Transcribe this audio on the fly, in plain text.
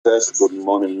Yes, good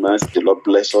morning, Master. The Lord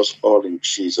bless us all in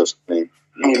Jesus' name.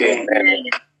 Amen.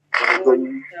 We're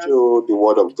going to the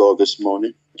Word of God this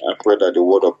morning. I pray that the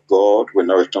Word of God will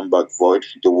not return back void.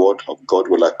 The Word of God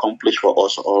will accomplish for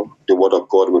us all. The Word of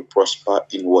God will prosper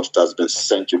in what it has been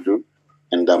sent to do.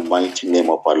 In the mighty name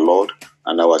of our Lord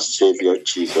and our Savior,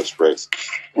 Jesus Christ.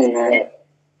 Amen.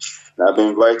 I've been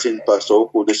inviting Pastor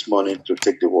Oku this morning to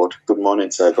take the word. Good morning,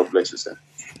 sir. God bless you, sir.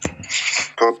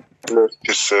 God bless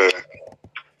you, sir.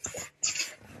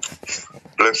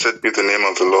 Blessed be the name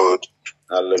of the Lord.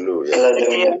 Hallelujah.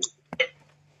 Hallelujah.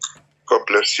 God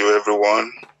bless you,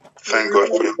 everyone. Thank God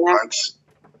for your lives.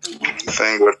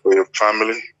 Thank God for your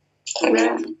family.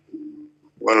 Amen.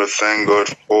 I want to thank God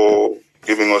for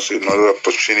giving us another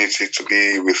opportunity to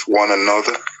be with one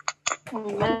another.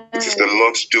 Amen. It is the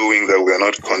Lord's doing that we are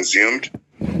not consumed.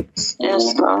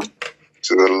 Yes, Lord. It is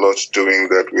the Lord's doing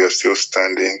that we are still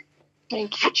standing.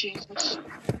 Thank you, Jesus.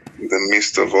 In the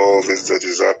midst of all this that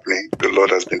is happening, the Lord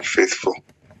has been faithful.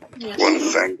 Yes. I want to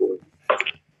thank God.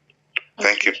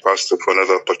 Thank you, Pastor, for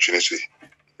another opportunity.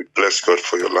 We bless God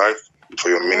for your life, for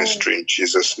your ministry in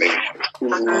Jesus' name.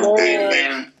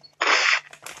 Amen.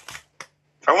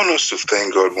 I want us to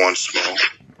thank God once more.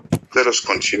 Let us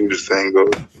continue to thank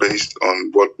God based on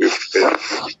what we've said.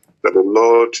 That the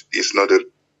Lord is not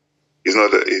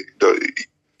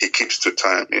He keeps to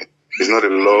time. He's not a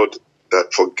Lord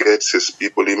that forgets His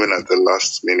people even at the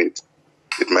last minute.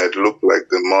 It might look like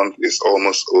the month is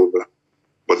almost over,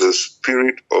 but the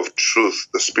Spirit of truth,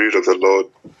 the Spirit of the Lord,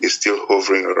 is still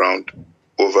hovering around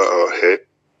over our head,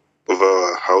 over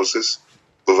our houses,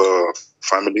 over our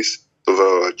families, over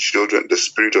our children. The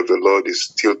Spirit of the Lord is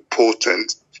still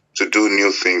potent to do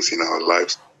new things in our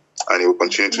lives. And He will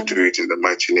continue to do it in the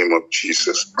mighty name of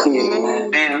Jesus.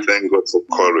 Amen. Thank God for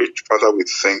courage. Father, we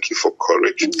thank you for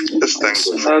courage. Let's thank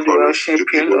God for Lord, we courage worship to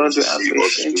be you, able Lord, to we see us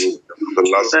appreciate through you. the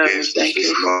last Lord, we days of thank this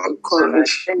you for month,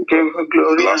 courage. Give you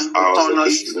glory last and hours of honor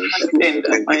this you month. in the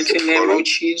Thank you mighty for name of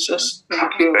courage. Jesus.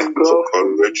 Thank you, Thank you for God,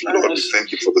 for courage, giving Lord. We us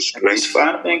thank you for the this strength.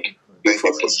 far. Thank you Thank for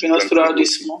you for keeping us strengthening throughout your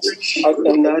this month. people. At the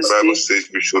The last Bible day, says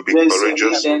we should be blessed be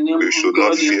courageous. the name We of should not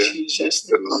God in fear. Jesus'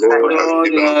 The name. Lord has Lord,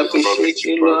 given we us the courage appreciate to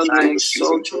you, pass Lord, through we the season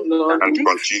exalt you, Lord. and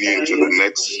continue into the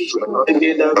next season.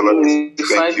 Be thou Father, we glorified,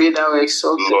 thank you. be thou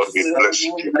exalted. Lord, we bless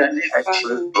you. In the name of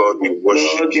Jesus. Lord, we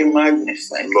worship Lord, be you.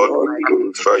 magnified. Lord, Lord, we be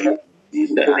glorify you. glorified.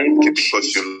 In the name Thank you of because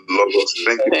Jesus. you love us.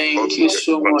 Thank you because Thank you you are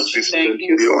so much. Thank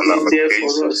you consistently for on being our there case.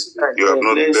 for us. You have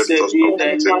not left Blessed us be nor the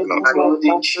forsaken name of us. God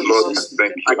in Lord, we Jesus'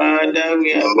 name. thank you. Father,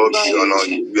 we Lord, we honor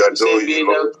appreciate you. you. We adore Blessed you, be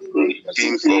Lord. the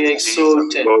King be of kings and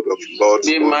exalted. Lord of lords,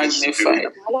 Be Holy Spirit, magnified.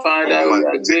 Father, come we and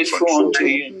are take grateful control. unto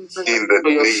you In the for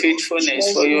your name of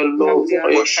faithfulness, for Jesus, your love, we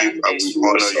for your worship and kindness we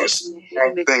honor towards you. us.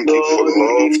 Thank you for Lord, we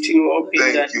love. lift you up in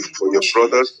the Thank you name for of your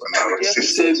brothers Jesus. and our Blessed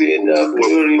sisters be thou who have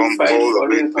come glorified all the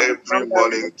way forever. every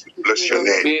morning to bless your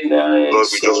name. Be thou Lord,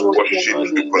 we just exalted, worship Lord,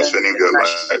 you in the concerning name their of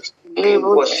Jesus. lives. We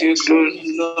worship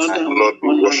you, Lord, and we Lord, we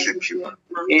honor worship you. you.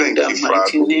 In Thank the you,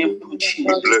 mighty Father. name of We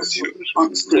Jesus. bless you.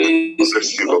 Praise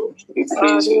Bless you, you, Lord. Lord. We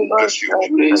praise you, Lord. Bless you, We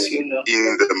praise you, Lord.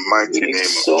 in the mighty We name of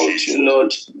exalt you, Jesus.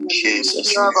 Lord. In In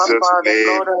Jesus' name. Jesus'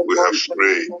 name we have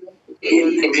prayed.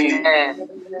 Amen.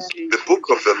 The book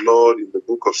of the Lord in the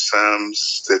book of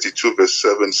Psalms 32 verse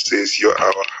 7 says, "You are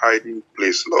our hiding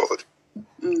place, Lord.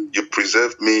 You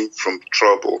preserve me from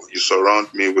trouble. You surround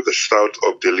me with a shout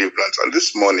of deliverance." And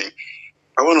this morning,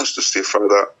 I want us to say,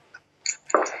 Father,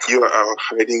 you are our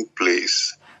hiding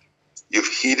place. You've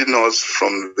hidden us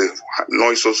from the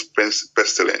noisome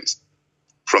pestilence,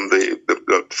 from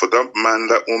for that man,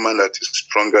 that woman that is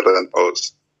stronger than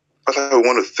us. Father, I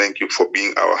want to thank you for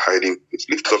being our hiding place.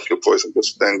 Lift up your voice and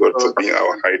just thank God for being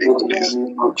our hiding place.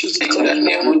 In the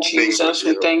name of Jesus,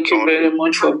 we thank you very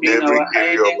much for being Every our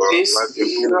area of hiding our place. life,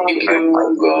 Thank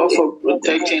you, God, for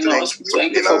protecting us.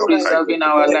 Thank you for preserving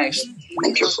our lives.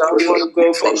 Thank you, God, for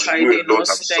hiding alone have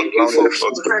us. Thank you for surrounded us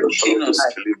with the protecting shout of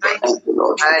us. deliverance.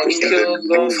 Thank In the you,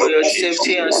 God, name for of your Jesus.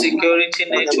 safety and security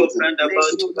network round about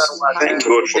us. Thank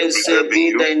God for Blessed preserving be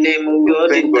you. thy name, O God,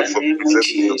 Thank in God the for name of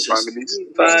preserving your Jesus. families.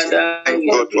 Father, Thank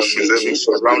we God for appreciate preserving, you,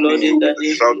 surrounding Lord, in you the with the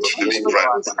name shout of of Jesus.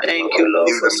 deliverance. Thank you, Lord,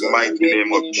 In for the mighty surrounding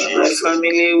name of me and my Jesus.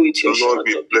 family with your Lord, shout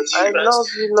we of bless you. deliverance.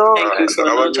 Thank you for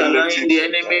Our not allowing the relatives,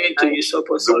 enemy to usurp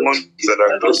the ones authority that are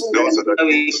over close, us. the ones that are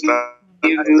We distant,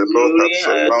 give the you Lord glory,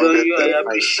 have I adore surrounded you, them I with the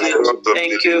appreciate shout you. of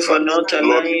Thank you for deliverance. not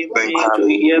Lord, we allowing thank me you. to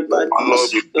hear bad Lord,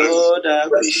 news. we bless you. Lord, I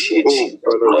appreciate Oh, you.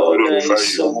 Father, we Lord, I glorify you.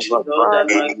 exalt you. Lord, I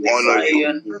We honor magnify you. you.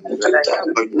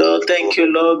 Honor Lord, you, thank Lord. you,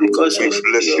 Lord, because We of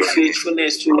bless your your name.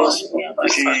 faithfulness towards me and my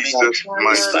family. Jesus' In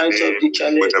mighty spite of the name,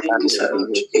 we have challenges prayed.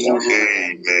 around.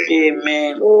 Amen.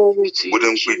 Amen.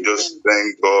 Wouldn't we just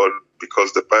thank God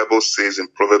because the Bible says in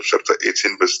Proverbs chapter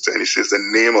 18 verse 10, it says, the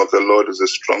name of the Lord is a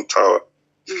strong tower.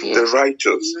 The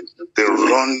righteous, they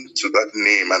run to that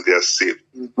name and they are saved.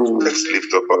 Let's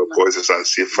lift up our voices and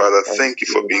say, Father, thank you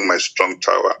for being my strong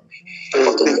tower.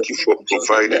 Thank you for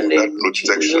providing that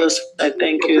protection. I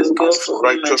thank you, God, for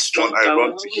being my strong tower. I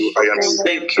run to you. I am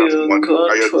thank you,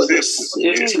 God, for the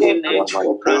safety net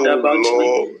for round about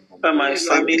me, for my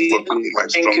family.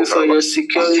 Thank you for your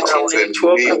security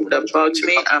network round about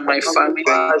me and my family.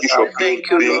 Thank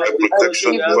you, Lord, because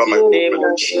you have the name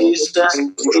of Jesus.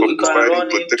 We can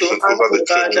run into.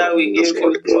 Father, we give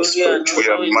you glory and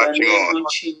honor in the name of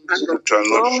Jesus.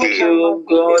 Thank you,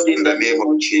 God, in the name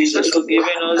of Jesus, for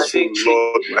giving us victory,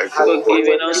 for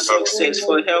giving us success,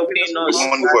 for helping us,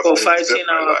 for fighting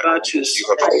our battles.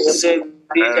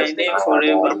 Be thy name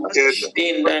forever.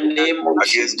 In the name of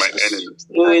Jesus.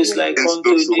 Who is like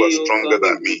unto thee, O God?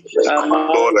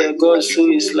 Among the gods, who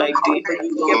is like thee?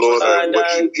 Father,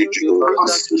 I give you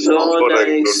praise. Lord, I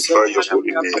exalt you.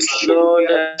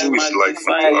 Lord, I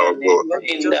magnify your name.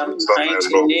 In the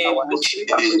mighty name of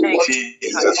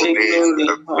Jesus. Take glory,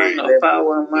 honor,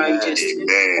 power, majesty.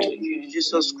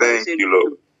 Thank you,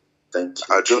 Lord. Thank you.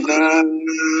 Adonai,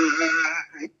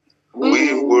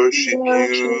 we worship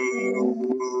you.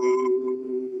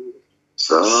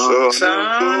 Son of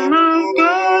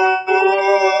God,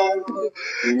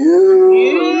 you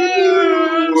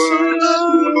are so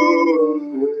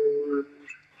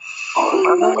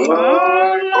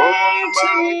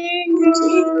Almighty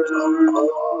God.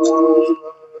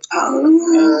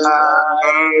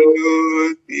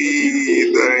 Hallowed be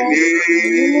thy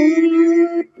name.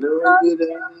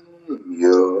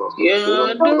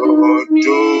 Your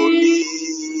dominion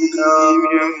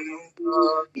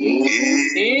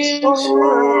is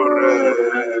forevermore.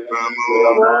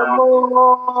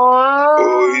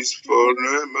 Oh, it's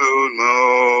forevermore.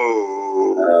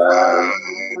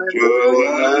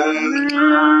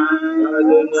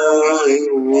 Adonai,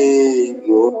 we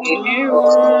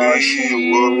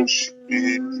worship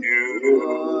you.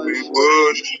 We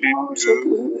worship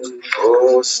you.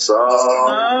 Oh, Son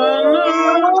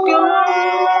of God,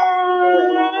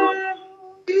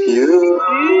 you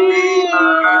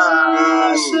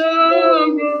are so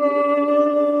good.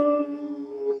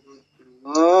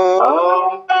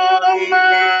 Almighty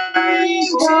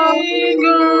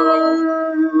God.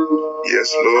 Yes,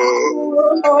 Lord.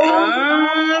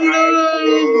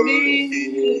 Hallowed be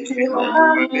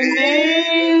thy name.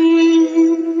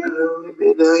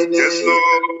 Yes,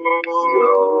 Lord.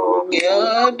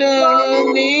 Your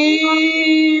dominion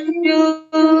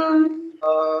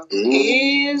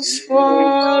is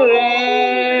forever.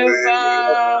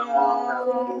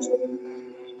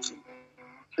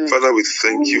 Father, we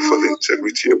thank you for the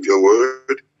integrity of your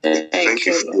word. Thank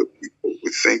you for your people.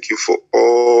 We thank you for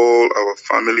all our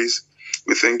families.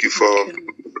 We thank you for our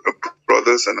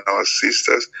brothers and our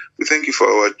sisters. We thank you for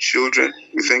our children.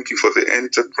 We thank you for the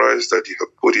enterprise that you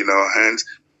have put in our hands.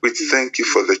 We thank you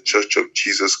for the Church of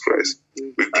Jesus Christ.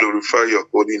 We glorify your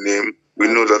holy name. We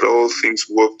know that all things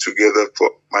work together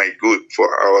for my good, for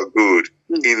our good.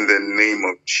 In the name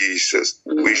of Jesus,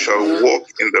 we shall walk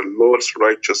in the Lord's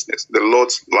righteousness, the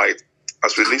Lord's light.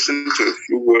 As we listen to a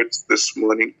few words this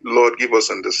morning, Lord, give us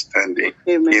understanding.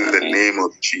 Amen. In the name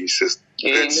of Jesus.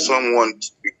 Amen. Let someone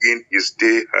begin his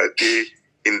day, her day,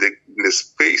 in the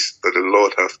space that the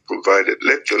Lord has provided.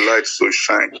 Let your light so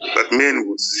shine that men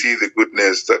will see the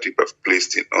goodness that you have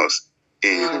placed in us.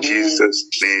 In Jesus'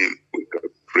 name we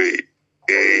have prayed.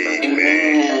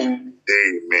 Amen.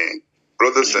 Amen.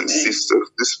 Brothers and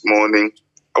sisters, this morning,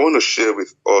 I want to share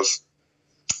with us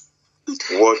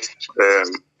what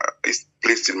is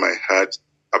placed in my heart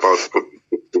about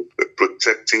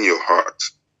protecting your heart,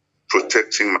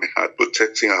 protecting my heart,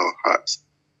 protecting our hearts,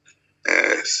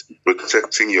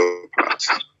 protecting your heart.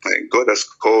 God has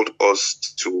called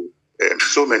us to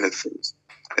so many things.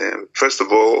 First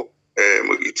of all,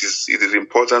 it is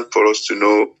important for us to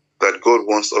know that God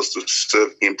wants us to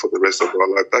serve Him for the rest of our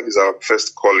life. That is our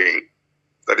first calling.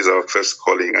 That is our first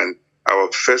calling. And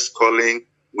our first calling,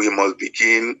 we must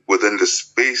begin within the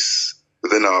space,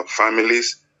 within our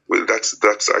families. Well, that's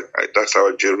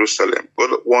our Jerusalem.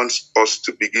 God wants us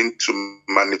to begin to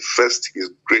manifest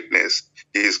His greatness,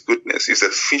 His goodness, His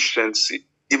efficiency,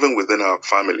 even within our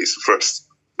families first,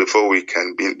 before we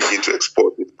can begin to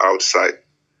export it outside.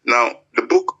 Now, the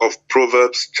book of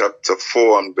Proverbs chapter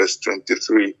 4 and verse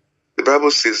 23, the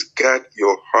Bible says, guard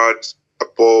your heart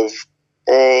above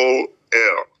all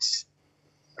else.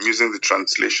 I'm using the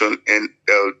translation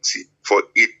NLT, for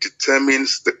it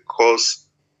determines the course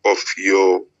of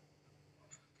your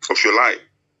life.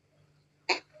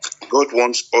 God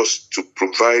wants us to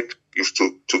provide is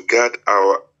to guard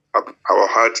our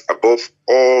hearts above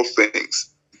all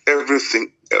things,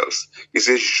 everything else. He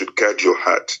says you should guard your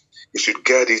heart. You should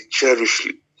guard it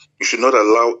cherishly. You should not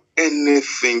allow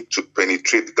anything to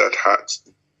penetrate that heart.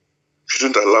 You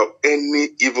shouldn't allow any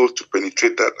evil to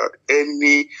penetrate that heart,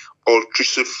 any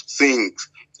altrusive things,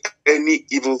 any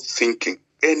evil thinking,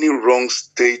 any wrong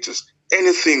status,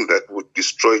 anything that would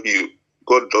destroy you.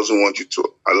 God doesn't want you to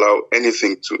allow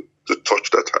anything to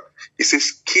touch that heart. He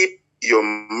says, keep your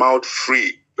mouth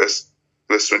free. Verse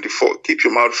 24, keep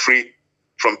your mouth free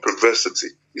from perversity.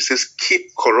 He says,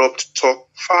 keep corrupt talk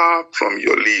far from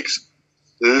your lips.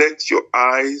 Let your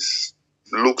eyes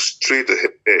look straight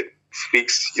ahead.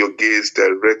 Fix your gaze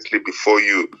directly before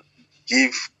you.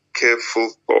 Give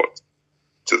careful thought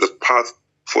to the path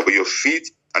for your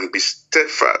feet and be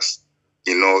steadfast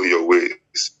in all your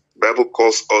ways. The Bible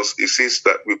calls us, it says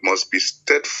that we must be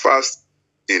steadfast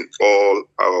in all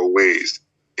our ways.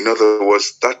 In other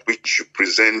words, that which you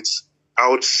present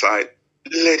outside,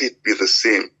 let it be the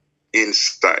same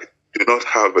inside. Do not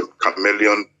have a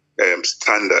chameleon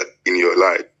standard in your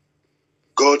life.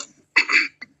 God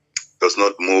does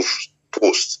not move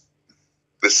posts.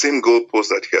 The same goalpost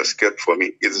that he has kept for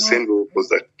me is the same goalpost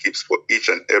that he keeps for each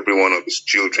and every one of his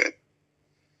children.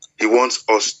 He wants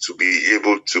us to be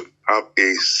able to have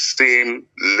a same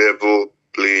level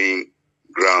playing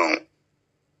ground.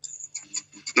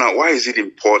 Now, why is it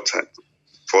important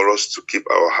for us to keep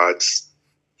our hearts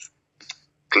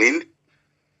clean?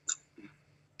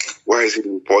 Why is it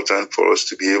important for us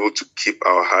to be able to keep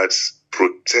our hearts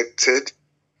protected?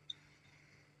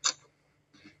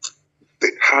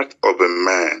 The heart of a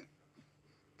man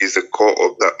is the core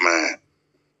of that man.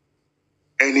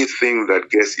 Anything that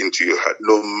gets into your heart,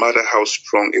 no matter how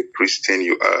strong a Christian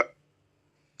you are,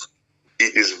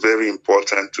 it is very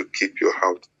important to keep your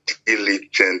heart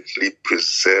diligently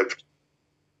preserved.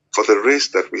 For the race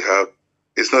that we have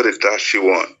is not a dashy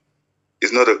one.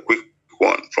 It's not a quick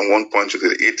one from one point to the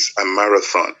other. It's a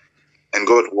marathon. And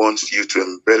God wants you to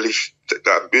embellish the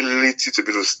ability to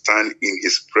be able to stand in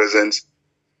his presence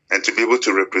and to be able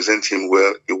to represent him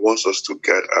well. He wants us to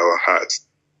guard our hearts.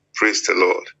 Praise the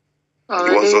Lord.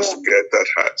 He wants us to guard that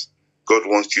heart. God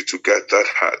wants you to guard that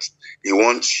heart. He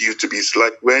wants you to be, it's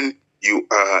like when you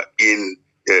are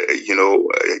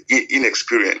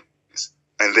inexperienced,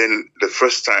 and then the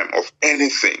first time of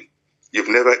anything, you've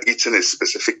never eaten a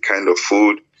specific kind of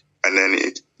food, and then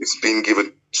it's being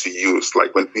given to you. It's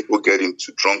like when people get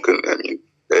into drunkenness.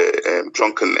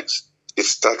 It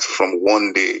starts from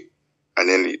one day, and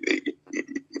then it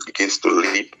begins to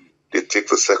leap. They take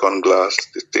the second glass,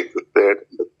 they take the third,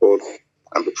 and the fourth,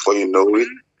 and before you know it,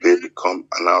 they become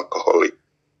an alcoholic.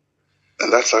 And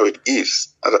that's how it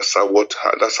is. And that's how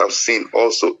sin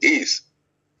also is.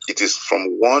 It is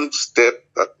from one step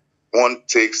that one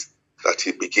takes that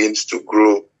he begins to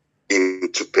grow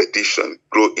into perdition,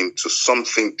 grow into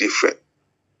something different.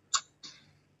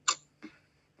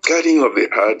 Guarding of the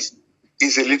heart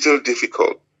is a little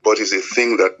difficult, but is a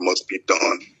thing that must be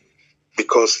done.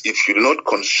 Because if you not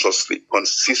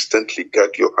consistently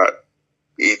guard your heart,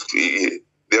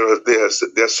 there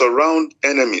surround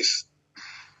enemies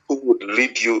who would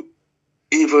lead you,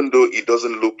 even though it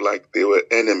doesn't look like they were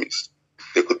enemies.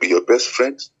 They could be your best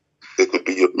friends, they could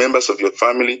be your members of your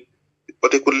family,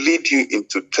 but they could lead you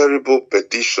into terrible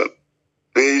perdition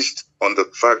based on the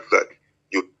fact that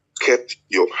you kept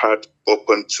your heart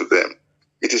open to them.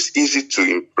 It is easy to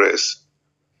impress.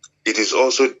 It is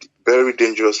also very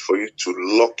dangerous for you to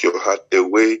lock your heart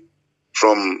away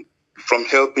from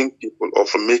helping people or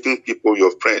from making people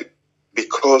your friend,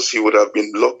 because you would have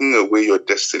been locking away your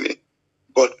destiny.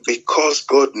 But because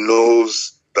God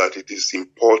knows that it is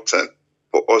important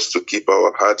for us to keep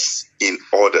our hearts in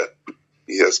order,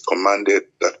 he has commanded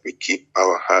that we keep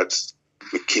our hearts,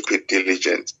 we keep it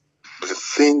diligent. The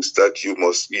things that you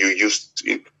used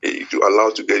to allow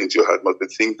to get into your heart must be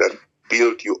things that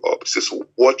build you up. It says,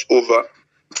 watch over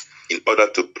in order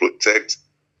to protect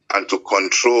and to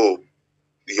control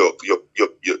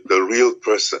the real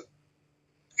person.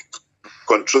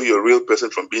 Control your real person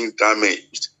from being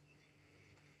damaged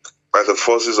by the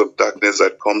forces of darkness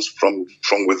that comes from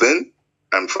within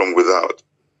and from without.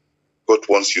 God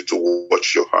wants you to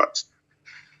watch your heart.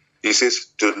 He says,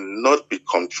 do not be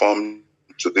conformed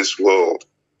to this world,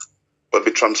 but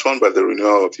be transformed by the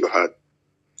renewal of your heart,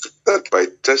 that by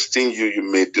testing you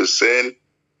may discern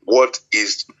what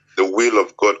is the will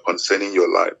of God concerning your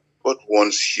life. God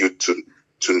wants you to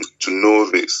know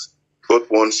this. God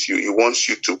wants you, he wants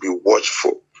you to be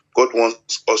watchful. God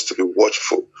wants us to be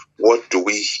watchful. What do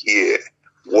we hear?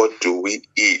 What do we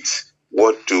eat?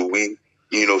 What do we,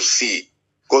 see?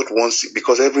 God wants it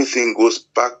because everything goes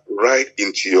back right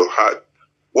into your heart.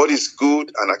 What is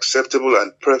good and acceptable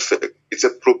and perfect? It's a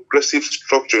progressive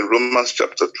structure in Romans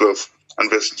chapter 12 and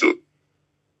verse 2.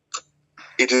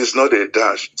 It is not a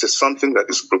dash. It's something that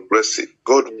is progressive.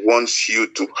 God wants you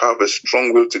to have a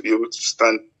strong will to be able to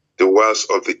stand the wiles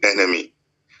of the enemy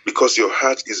because your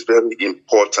heart is very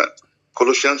important.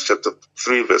 Colossians chapter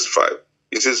 3 verse 5.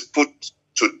 It says, put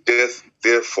to death,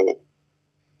 therefore,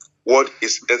 what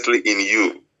is earthly in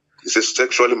you. It says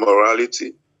sexual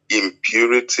immorality,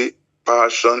 impurity,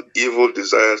 passion, evil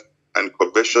desires, and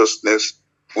covetousness,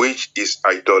 which is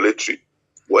idolatry.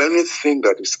 Well, anything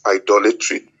that is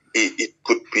idolatry, it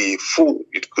could be food,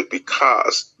 it could be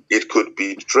cars, it could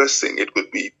be dressing, it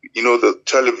could be, the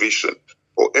television,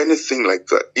 or anything like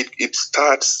that. It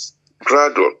starts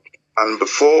gradual, and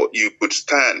before you could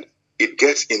stand, it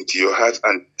gets into your heart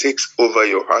and takes over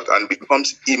your heart and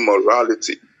becomes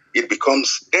immorality. It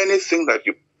becomes anything that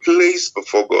you place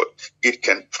before God. It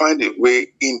can find a way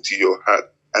into your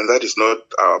heart. And that is not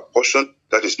our portion.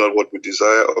 That is not what we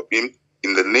desire of Him.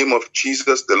 In the name of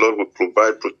Jesus, the Lord will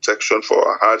provide protection for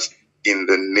our hearts in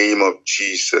the name of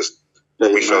Jesus.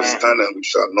 Amen. We shall stand and we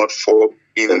shall not fall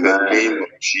in the name of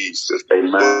Jesus.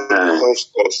 Amen.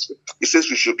 It says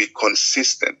we should be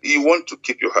consistent. You want to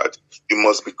keep your heart, you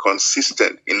must be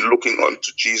consistent in looking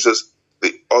unto Jesus,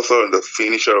 the author and the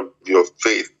finisher of your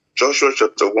faith. Joshua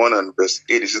chapter 1 and verse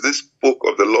 8, it says, this book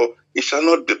of the law, it shall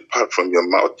not depart from your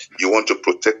mouth. You want to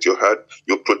protect your heart,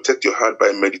 you protect your heart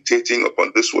by meditating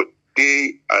upon this word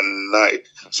day and night,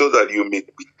 so that you may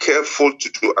be careful to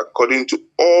do according to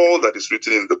all that is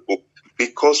written in the book.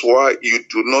 Because why? You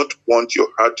do not want your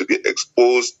heart to be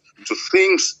exposed to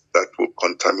things that will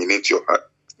contaminate your heart.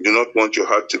 You do not want your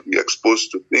heart to be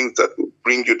exposed to things that will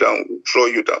bring you down, will draw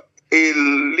you down. A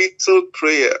little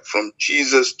prayer from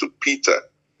Jesus to Peter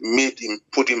made him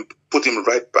put him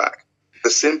right back.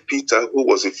 The same Peter who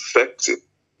was effective,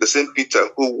 the same Peter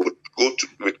who would go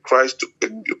with Christ to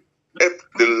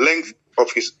the length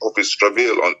of his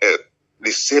travail on earth.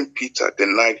 The same Peter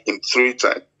denied him 3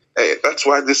 times. That's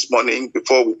why this morning,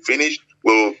 before we finish,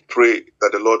 we'll pray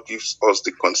that the Lord gives us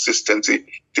the consistency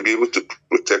to be able to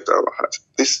protect our hearts.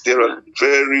 There are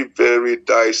very, very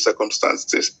dire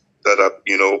circumstances that are,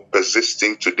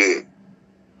 persisting today.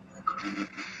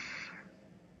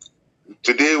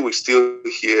 Today, we still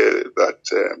hear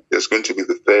that there's going to be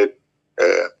the third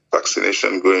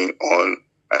vaccination going on,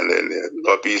 and then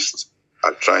lobbyists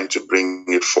are trying to bring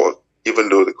it forth, even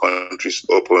though the country's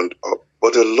opened up.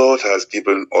 But the Lord has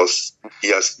given us,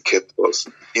 He has kept us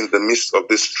in the midst of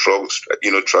this travel.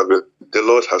 The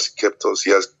Lord has kept us.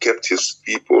 He has kept His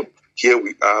people. Here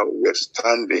we are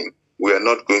standing. We are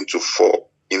not going to fall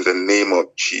in the name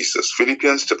of Jesus.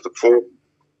 Philippians chapter 4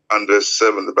 and verse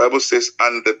 7, the Bible says,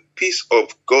 and the peace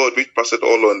of God, which passeth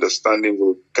all understanding,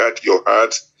 will guard your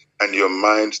hearts and your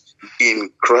minds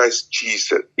in Christ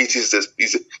Jesus. It's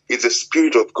the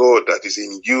Spirit of God that is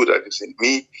in you, that is in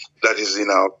me, that is in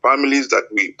our families, that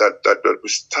we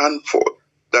stand for,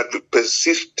 that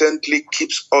persistently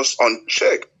keeps us on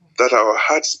check, that our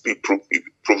hearts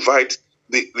provide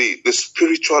the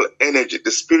spiritual energy,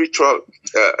 the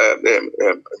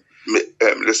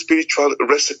spiritual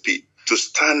recipe to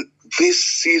stand this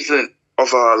season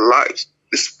of our lives.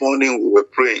 This morning we were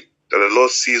praying that the Lord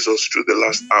sees us through the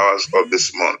last hours of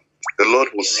this month. The Lord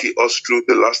will see us through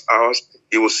the last hours.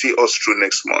 He will see us through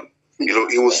next month.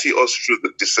 He will see us through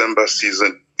the December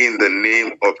season in the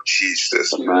name of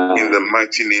Jesus, in the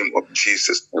mighty name of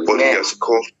Jesus. But He has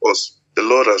called us, the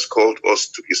Lord has called us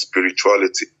to His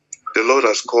spirituality. The Lord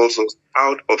has called us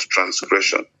out of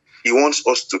transgression. He wants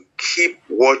us to keep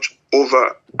watch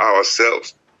over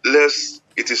ourselves, lest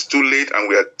it is too late and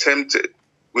we are tempted.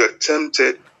 We are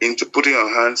tempted into putting our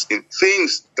hands in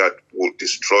things that will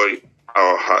destroy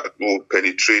our heart, will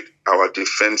penetrate our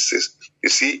defenses. You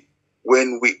see,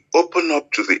 when we open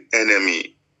up to the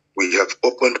enemy, we have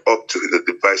opened up to the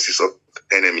devices of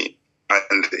the enemy,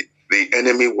 and the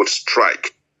enemy will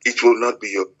strike. It will not be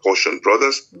your portion,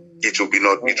 brothers. It will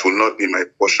not be my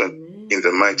portion in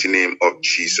the mighty name of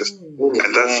Jesus.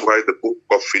 And that's why the book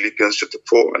of Philippians chapter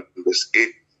 4 and verse 8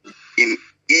 in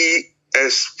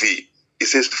ESV, it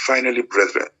says, finally,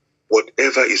 brethren,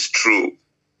 whatever is true,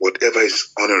 whatever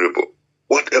is honorable,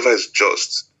 whatever is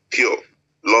just, pure,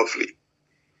 lovely,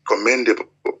 commendable,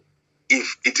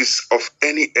 if it is of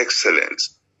any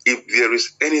excellence, if there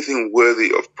is anything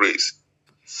worthy of praise,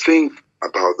 think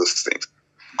about these things.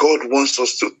 God wants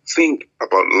us to think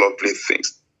about lovely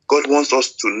things. God wants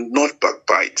us to not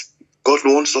backbite. God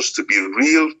wants us to be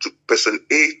real to person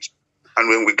A, and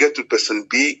when we get to person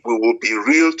B, we will be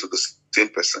real to the same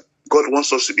person. God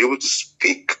wants us to be able to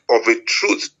speak of a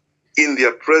truth in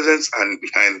their presence and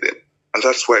behind them. And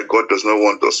that's why God does not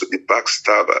want us to be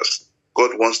backstabbers.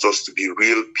 God wants us to be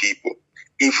real people.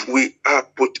 If we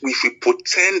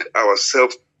pretend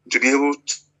ourselves to be able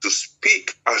to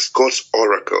speak as God's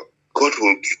oracle, God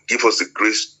will give us the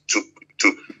grace to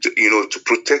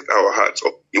protect our hearts.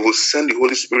 Or He will send the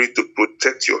Holy Spirit to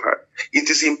protect your heart. It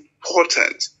is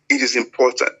important. It is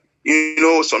important.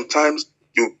 Sometimes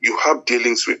you have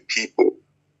dealings with people.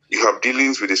 You have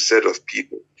dealings with a set of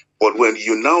people. But when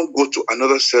you now go to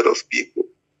another set of people,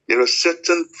 there are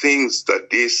certain things that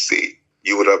they say.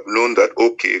 You would have known that,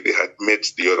 okay, they had met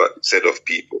the other set of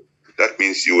people. That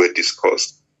means you were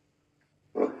discussed.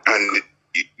 And,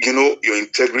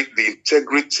 the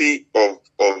integrity of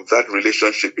that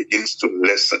relationship begins to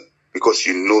lessen because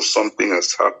you know something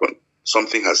has happened.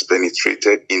 Something has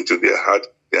penetrated into their heart.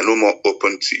 They are no more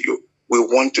open to you. We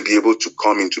want to be able to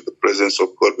come into the presence of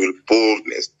God with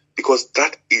boldness because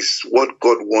that is what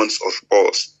God wants of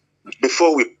us.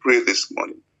 Before we pray this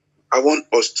morning, I want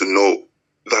us to know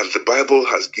that the Bible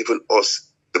has given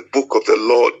us, the book of the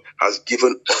Lord has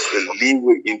given us the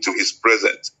leeway into His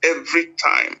presence. Every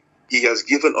time He has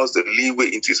given us the leeway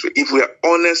into His presence. If we are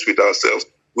honest with ourselves,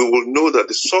 we will know that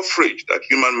the suffrage that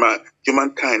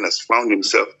humankind has found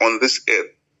himself on this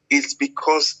earth is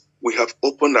because we have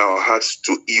opened our hearts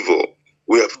to evil.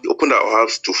 We have opened our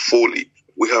hearts to folly.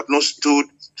 We have not stood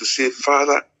to say,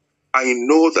 Father, I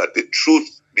know that the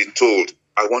truth be told.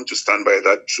 I want to stand by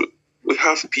that truth. We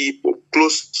have people,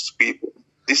 close people,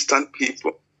 distant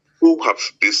people, who have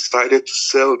decided to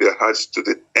sell their hearts to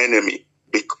the enemy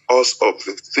because of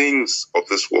the things of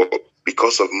this world,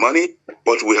 because of money.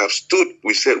 But we have stood,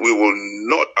 we said we will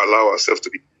not allow ourselves to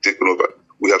be taken over.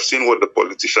 We have seen what the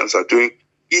politicians are doing.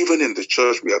 Even in the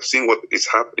church, we have seen what is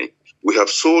happening. We have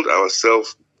sold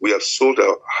ourselves, we have sold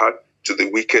our heart to the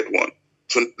wicked one.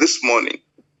 So this morning,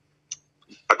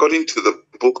 according to the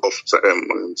book of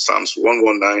Psalms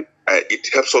 119, it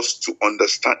helps us to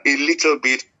understand a little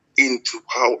bit into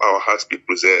how our hearts be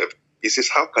preserved. It says,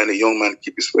 how can a young man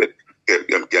keep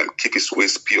his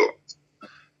ways pure?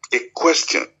 A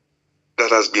question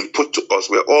that has been put to us.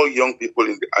 We're all young people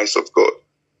in the eyes of God.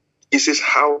 He says,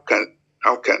 how can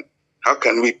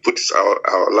we put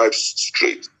our lives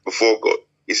straight before God?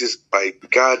 He says, by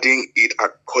guarding it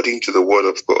according to the word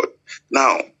of God.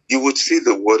 Now, you would see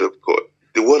the word of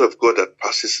God that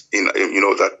passes in,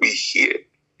 that we hear,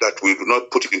 that we do not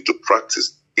put into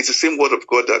practice. It's the same word of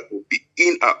God that will be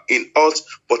in us,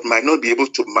 but might not be able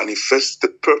to manifest the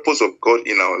purpose of God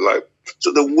in our life.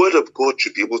 So the word of God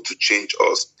should be able to change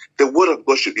us. The word of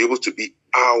God should be able to be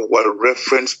our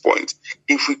reference point.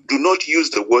 If we do not use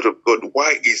the word of God,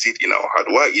 why is it in our heart?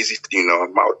 Why is it in our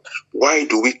mouth? Why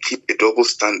do we keep a double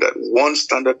standard? One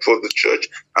standard for the church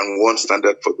and one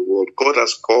standard for the world. God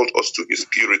has called us to His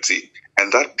purity,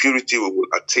 and that purity we will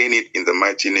attain it in the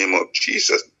mighty name of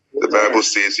Jesus. The Bible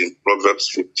says in Proverbs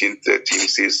 15:13, it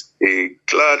says, a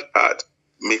glad heart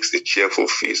makes a cheerful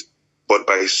feast, but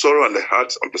by sorrow and the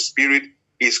heart of the spirit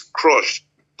is crushed.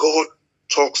 God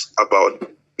talks about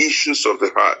issues of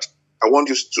the heart. I want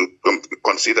you to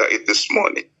consider it this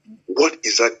morning. What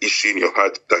is that issue in your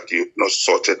heart that you've not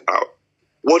sorted out?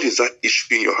 What is that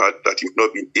issue in your heart that you've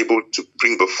not been able to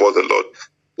bring before the Lord?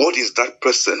 What is that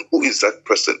person? Who is that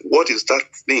person? What is that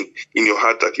thing in your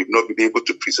heart that you've not been able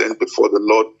to present before the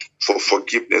Lord for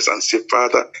forgiveness and say,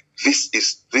 Father, this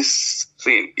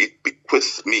thing, it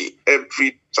bequeaths me.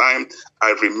 Every time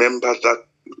I remember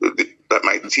that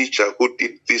my teacher who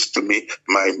did this to me,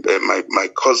 my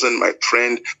cousin, my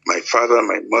friend, my father,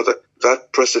 my mother,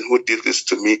 that person who did this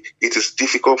to me, it is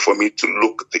difficult for me to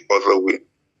look the other way.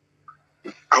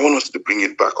 I want us to bring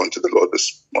it back onto the Lord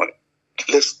this morning.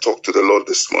 Let's talk to the Lord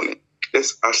this morning.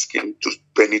 Let's ask Him to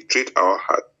penetrate our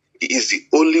heart. He is the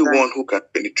only one who can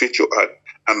penetrate your heart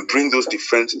and bring those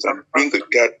defenses and bring the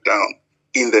guard down.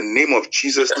 In the name of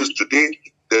Jesus, today,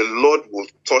 the Lord will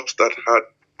touch that heart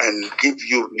and give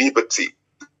you liberty,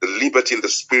 the liberty in the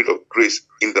spirit of grace,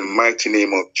 in the mighty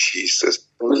name of Jesus.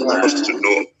 We want us to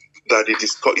know that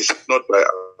it's not by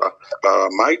our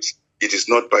might, it is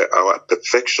not by our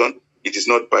perfection, it is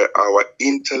not by our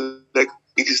intellect.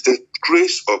 It is the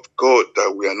grace of God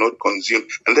that we are not consumed.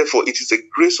 And therefore, it is the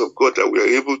grace of God that we are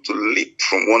able to leap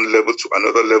from one level to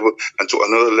another level and to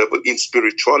another level in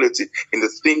spirituality, in the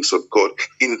things of God,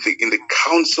 in the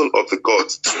counsel of the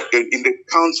gods, in the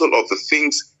counsel of the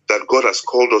things that God has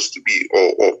called us to be.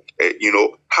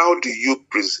 How do you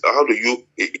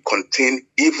contain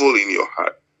evil in your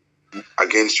heart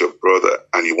against your brother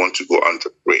and you want to go on to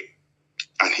pray?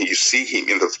 And you see him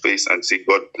in the face and say,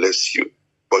 God bless you.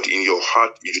 But in your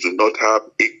heart, you do not have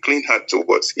a clean heart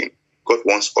towards him. God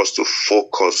wants us to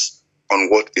focus on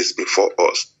what is before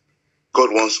us.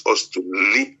 God wants us to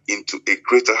leap into a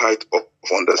greater height of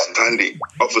understanding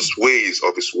of His ways,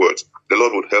 of His words. The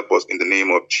Lord will help us in the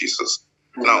name of Jesus.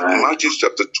 Now, Matthew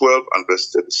chapter 12 and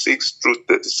verse 36 through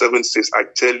 37 says, I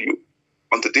tell you,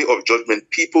 on the day of judgment,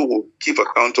 people will give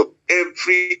account of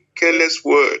every careless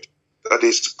word that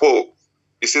they spoke.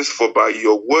 It says, for by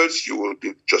your words you will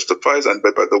be justified, and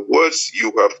by the words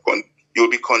you will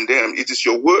be condemned. It is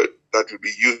your word that will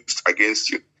be used against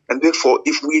you. And therefore,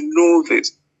 if we know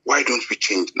this, why don't we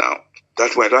change now?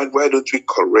 Why don't we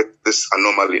correct this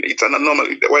anomaly? It's an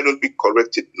anomaly. Why don't we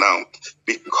correct it now?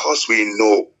 Because we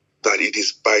know that it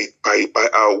is by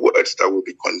our words that will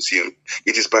be consumed.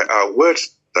 It is by our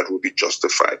words that will be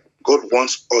justified. God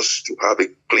wants us to have a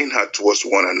clean heart towards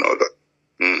one another.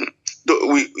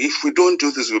 If we don't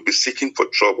do this, we'll be seeking for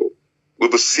trouble. We'll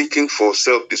be seeking for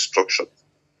self-destruction.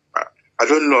 I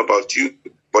don't know about you,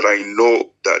 but I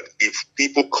know that if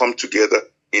people come together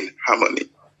in harmony,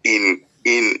 in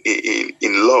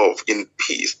love, in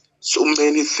peace, so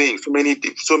many things,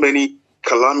 so many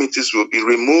calamities will be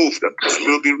removed and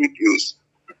will be reduced.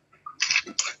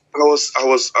 I was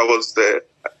there,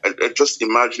 just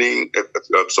imagining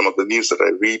some of the news that I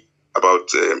read about,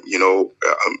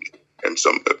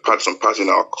 some parts in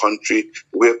our country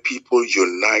where people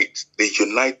unite. They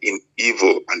unite in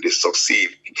evil and they succeed,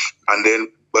 and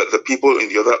then but the people in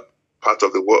the other part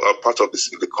of the world, part of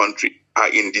the country, are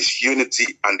in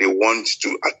disunity and they want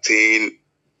to attain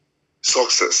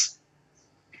success.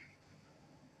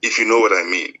 If you know what I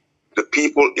mean. The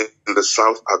people in the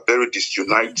south are very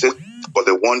disunited, but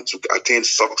they want to attain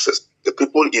success. The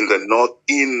people in the north,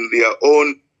 in their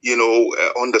own,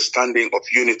 understanding of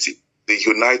unity, they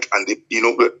unite and the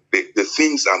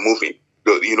things are moving.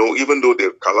 Even though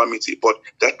there's calamity, but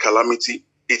that calamity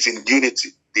is in unity.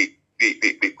 They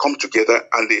come together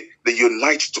and they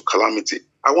unite to calamity.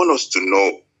 I want us to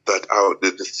know that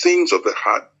the things of the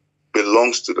heart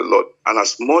belongs to the Lord. And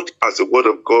as much as the word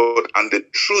of God and the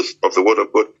truth of the word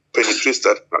of God penetrates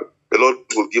that heart, the Lord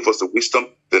will give us the wisdom,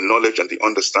 the knowledge, and the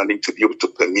understanding to be able to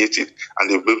permeate it and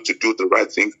to be able to do the right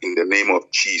thing in the name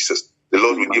of Jesus. The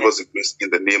Lord will give us the grace in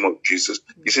the name of Jesus.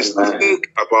 He says,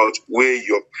 think about where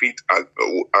your feet are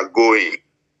going,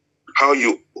 how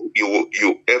you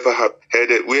ever have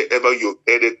headed, wherever you're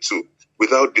headed to,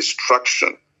 without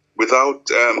distraction,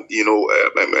 without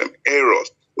errors.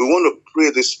 We want to pray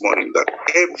this morning that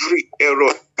every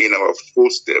error in our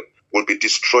footstep will be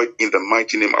destroyed in the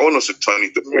mighty name. I want us to turn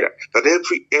into prayer. That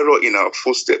every error in our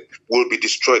footstep will be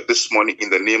destroyed this morning in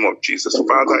the name of Jesus.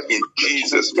 Father, in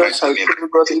Jesus' mighty name,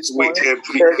 with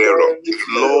every error,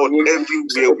 Lord,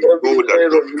 everywhere we go that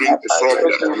will bring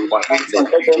problem,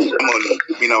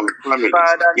 in our families,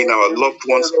 in our loved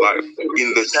ones' life,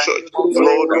 in the church,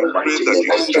 Lord, we pray that you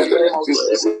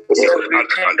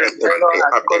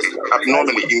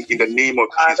abnormally in the name of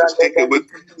Jesus. Take away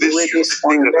this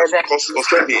thing that has caused us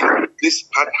pain, this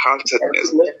hard-heartedness,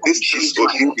 this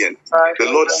disobedience. The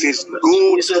Lord says,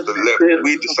 go to the left.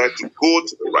 We decide to go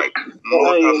to the right.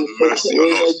 Lord, have mercy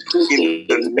on us in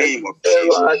the name of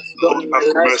Jesus. Lord,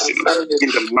 have mercy on us in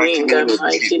the mighty name of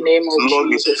Jesus. Lord,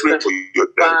 we pray for your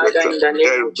direction.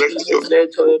 Direct your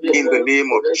people in the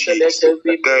name of Jesus.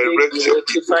 Direct your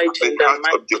people. The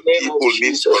heart of your people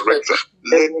needs correction.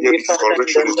 Let there be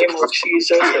correction in the heart of your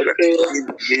children.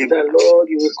 The Lord,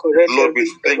 you will correct. Lord, we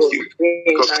thank you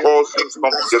because all things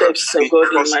come together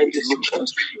because we look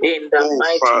in the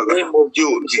mighty name of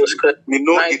Jesus Christ. We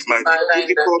know it might be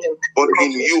difficult, but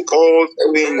in you all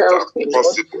things are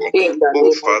possible.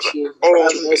 Oh Father, all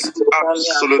things,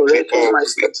 absolutely all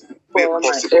things, they're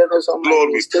possible. Lord,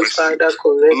 we praise you.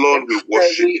 Lord, we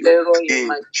worship you.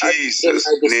 In Jesus'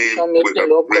 name we have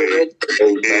prayed.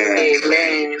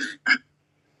 Amen.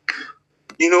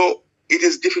 It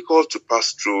is difficult to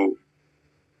pass through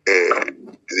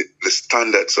the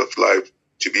standards of life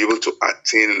to be able to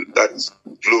attain that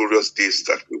glorious days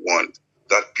that we want,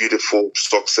 that beautiful,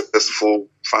 successful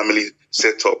family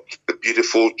setup, the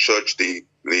beautiful church, the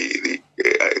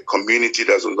community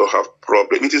that does not have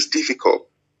problem. It is difficult,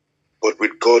 but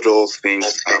with God all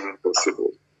things are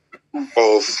possible.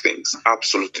 All things,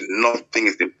 absolutely nothing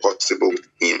is impossible with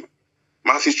Him.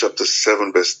 Matthew chapter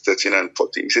 7 verse 13 and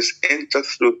 14, it says, enter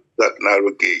through that narrow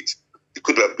gate. It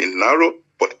could have been narrow,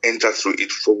 but enter through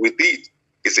it, for with it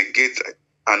is a gate,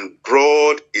 and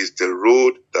broad is the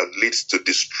road that leads to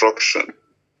destruction.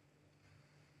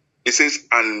 It says,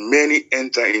 and many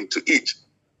enter into it,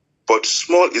 but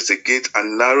small is the gate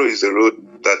and narrow is the road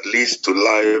that leads to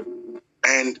life,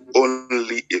 and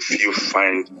only a few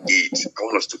find it. I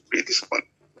want us to pray this one.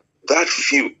 That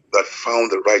few that found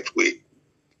the right way,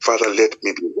 Father, let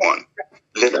me be one.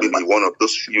 Let me be one of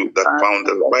those few that found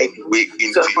the right way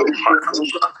into your heart.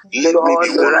 Let me be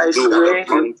one of those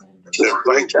that found the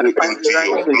right way into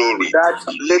your glory.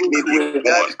 Let me be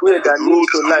one. The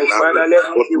roads are narrow,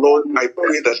 but Lord, I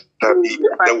pray that I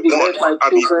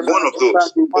be one of those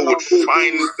who would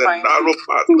find the narrow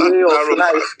path, that narrow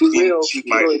path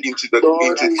into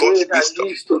God's wisdom,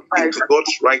 into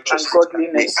God's righteousness.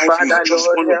 May I be just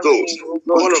one of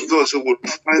those who would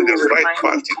find the right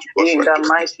path into God's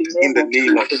righteousness. In the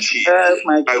name of Jesus,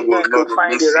 I will not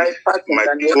miss it. My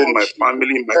people, my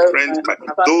family, my friends,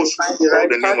 those who call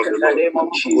the name of the Lord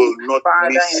will not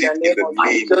miss it in the name of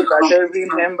Jesus.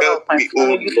 Help me,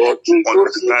 oh Lord, to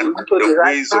understand the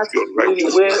ways of your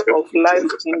righteousness. Help me to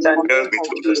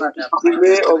understand the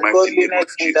way of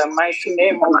godliness in the mighty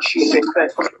name of Jesus.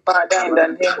 Father, in the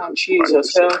name of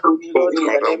Jesus, help me, Lord, in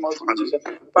the name of Jesus.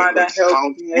 Father,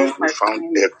 help me, help my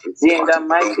family. In the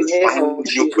mighty name of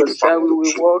Jesus, that we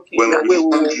will walk in the way, we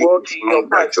will walk in your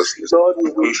path. Lord,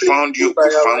 we found you, we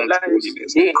found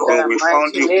holiness. When we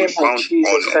found you, we found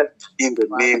honor. In the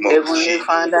name of Jesus.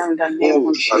 Father, in the name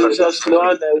of Jesus,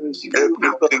 Lord, everything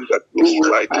that looks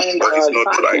right but is not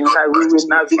right. We will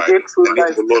navigate through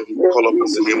life. The Lord will call upon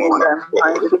the name of our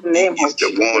God. He is the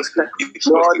one who is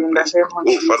Lord, in the name of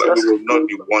Jesus. Father, we will not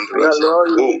be wondering.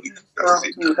 We will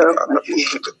not be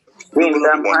wondering. We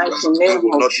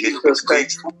will not make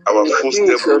mistakes. Our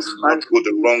footsteps will not go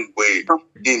the wrong way.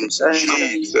 In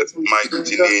Jesus'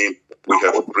 mighty name, we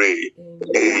have prayed.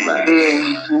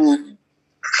 Amen.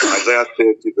 Isaiah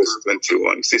 30 verse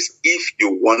 21, it says, if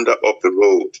you wander up the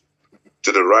road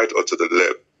to the right or to the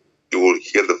left, you will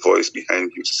hear the voice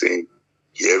behind you saying,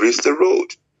 here is the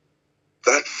road.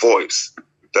 That voice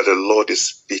that the Lord is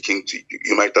speaking to you,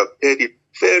 you might have heard it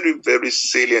very, very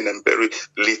salient and very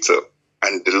little.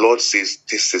 And the Lord says,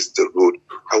 this is the road.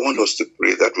 I want us to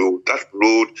pray that that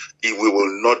road, we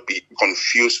will not be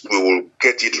confused. We will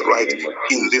get it right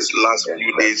in these last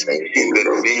few days in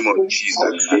the name of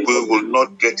Jesus. We will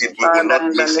not get it. We will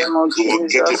not miss it. We will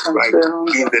get it right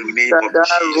in the name of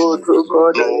Jesus.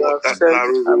 Lord, that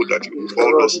narrow road that you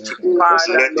called us to,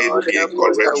 let it be a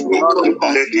correct road.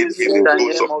 Let it be the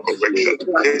roads of correction.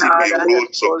 Let it be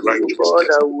roads of righteousness.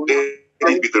 Let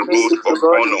it be the road of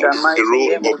honor, the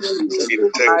road of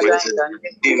integrity.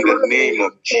 In the name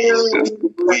of Jesus,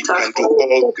 we can do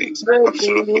all things,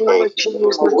 absolutely all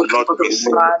things. We will not miss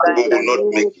it. We will not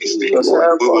make mistakes.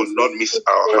 We will not miss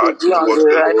our heart towards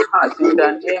the Lord.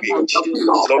 We will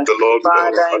love the Lord with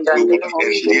our heart. We will be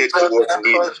endeared towards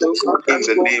Him. In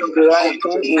the name of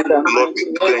Jesus, Lord, we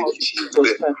thank you.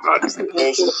 The heart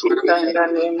also,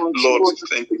 Lord, we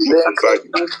thank you for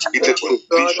providing. It's a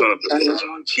provision of the Lord.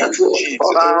 In Jesus'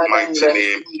 mighty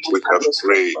name, we have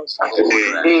prayed.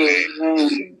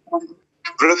 Amen.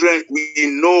 Brethren, we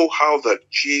know how that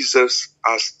Jesus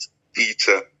asked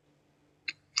Peter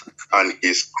and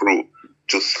his crew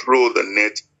to throw the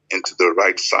net into the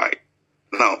right side.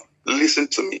 Now, listen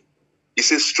to me. He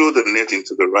says, throw the net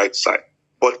into the right side.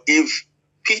 But if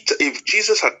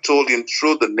Jesus had told him,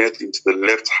 throw the net into the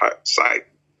left side,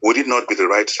 would it not be the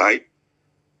right side?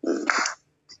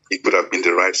 It could have been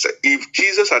the right side. If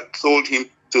Jesus had told him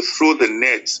to throw the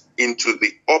net into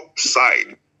the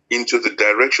upside, into the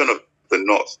direction of the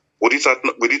north, would it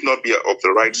not be of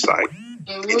the right side?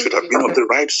 It should have been of the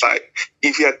right side.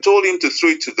 If he had told him to throw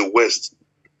it to the west,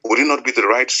 would it not be the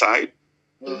right side?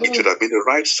 It should have been the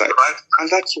right side. And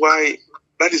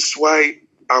that is why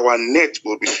our net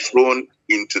will be thrown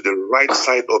into the right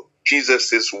side of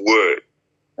Jesus' word.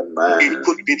 It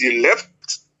could be the left,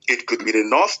 it could be the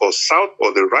north or south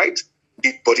or the right,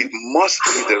 but it must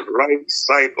be the right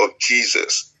side of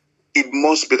Jesus. It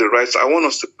must be the right side. I want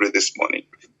us to pray this morning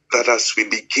that as we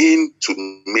begin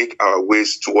to make our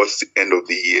ways towards the end of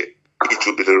the year, it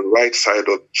will be the right side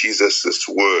of Jesus'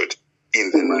 word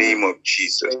in the name of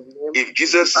Jesus. If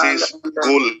Jesus says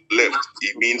go left,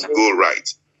 it means go right.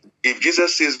 If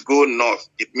Jesus says go north,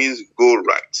 it means go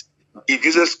right. If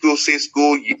Jesus says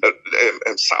go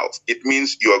south, it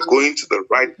means you are going to the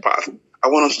right path. I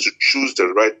want us to choose the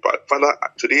right path. Father,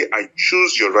 today I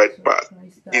choose your right path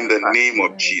in the name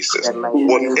of Jesus.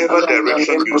 Whatever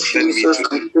direction you send me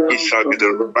to, it shall be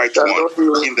the right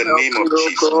one in the name of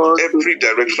Jesus. Every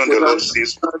direction the Lord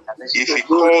says If he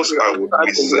calls, I will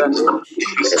listen.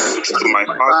 If he speaks to my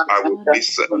heart, I will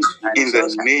listen. In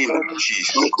the name of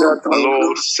Jesus.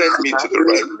 Lord, send me to the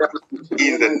right path.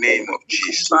 In the name of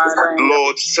Jesus.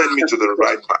 Lord, send me to the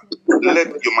right path. Let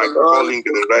my calling be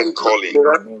the right calling.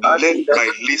 Let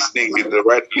my listening be the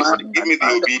right listening. Give me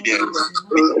the obedience,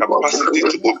 the capacity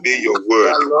to obey your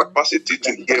word, capacity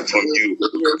to hear from you.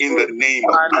 In the name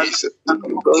of Jesus.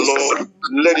 Lord,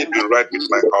 let it be right with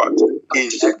my heart. In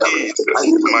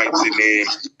Jesus' mighty name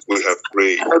we have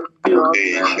prayed.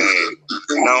 Amen.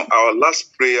 Now our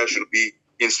last prayer should be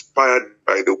inspired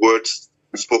by the words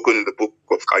spoken in the book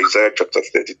of Isaiah chapter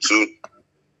 32.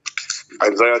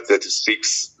 Isaiah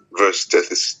 36 verse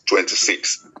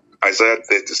 26. Isaiah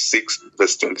 36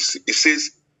 verse 26. It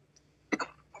says,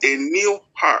 a new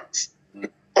heart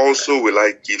also will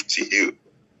I give to you.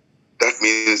 That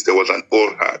means there was an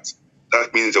old heart.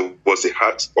 That means there was a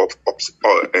heart of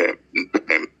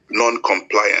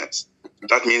non-compliance.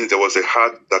 That means there was a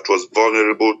heart that was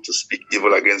vulnerable to speak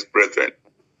evil against brethren.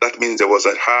 That means there was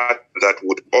a heart that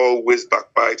would always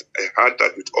backbite, a heart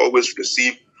that would always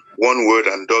receive one word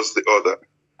and does the other.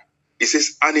 It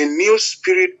says, and a new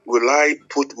spirit will I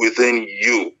put within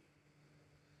you,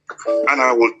 and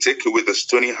I will take away the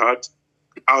stony heart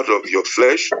out of your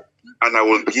flesh, and I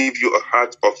will give you a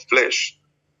heart of flesh.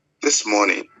 This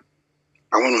morning,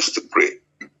 I want us to pray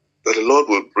that the Lord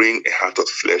will bring a heart of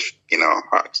flesh in our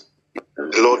heart.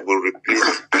 The Lord will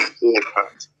replace that old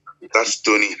heart, that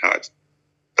stony heart,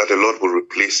 that the Lord will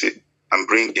replace it and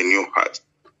bring a new heart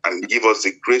and give us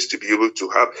the grace to be able to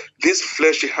have this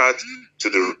fleshy heart to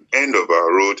the end of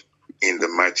our road in the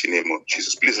mighty name of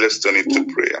Jesus. Please, let's turn it to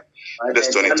prayer.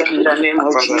 Let's turn it to prayer.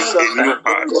 Father, a new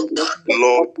heart.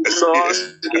 Lord, a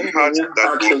heart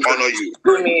that will honor you.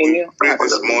 We pray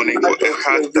this morning for a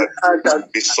heart that will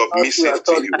be submissive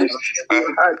to you, a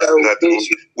heart that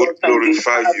will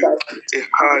glorify you, a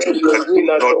heart that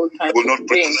will not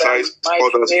criticize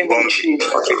others wrongly, a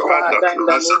heart that will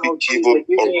not speak evil of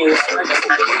them,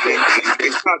 a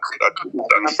heart that will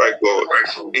glorify God,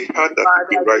 a heart that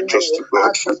will be righteous to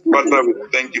God. Father, we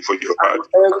thank you for your heart,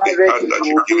 a heart that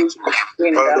you give to us.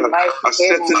 Father,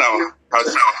 accepting our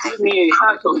hearts.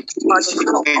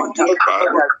 Thank you,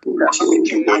 Father.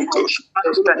 Thank you, Holy Ghost.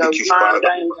 Thank you, Father.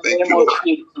 Thank you, Lord.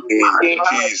 In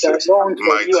Jesus'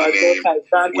 mighty name,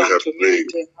 we have prayed.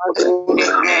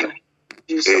 Amen.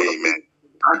 Amen.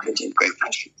 Thank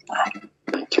you.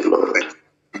 Thank you, Lord.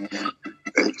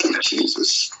 Thank you,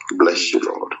 Jesus. Bless you,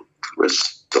 Lord.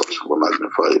 Rest God will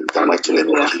magnify you. In the mighty name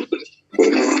of Jesus.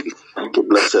 Amen. Thank you,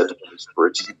 blessed Holy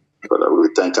Spirit. Father, we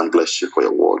thank and bless you for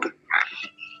your word.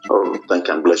 Oh, thank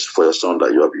and bless you for your son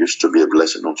that you have used to be a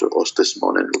blessing unto us this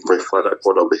morning. We pray, Father,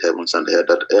 God of the heavens and the earth,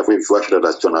 that every virtue that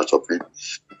has gone out of me,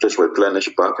 just replenish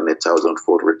back in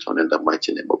 1,000-fold return in the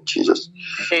mighty name of Jesus.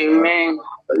 Amen.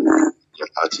 Your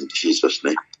heart in Jesus'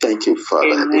 name. Thank you, Father.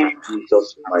 Amen. In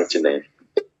Jesus' mighty name.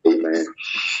 Amen.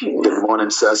 Good morning,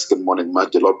 sirs. Good morning,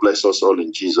 Matt. The Lord bless us all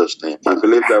in Jesus' name. I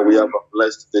believe that we have been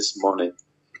blessed this morning.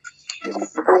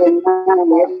 Amen.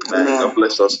 God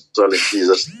bless us all in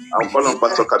Jesus. I'll call on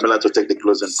Pastor Camilla to take the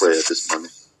closing prayer this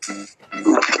morning.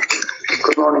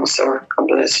 Good morning, sir. God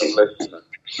bless you.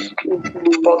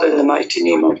 Father, in the mighty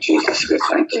name of Jesus, we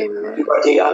thank you.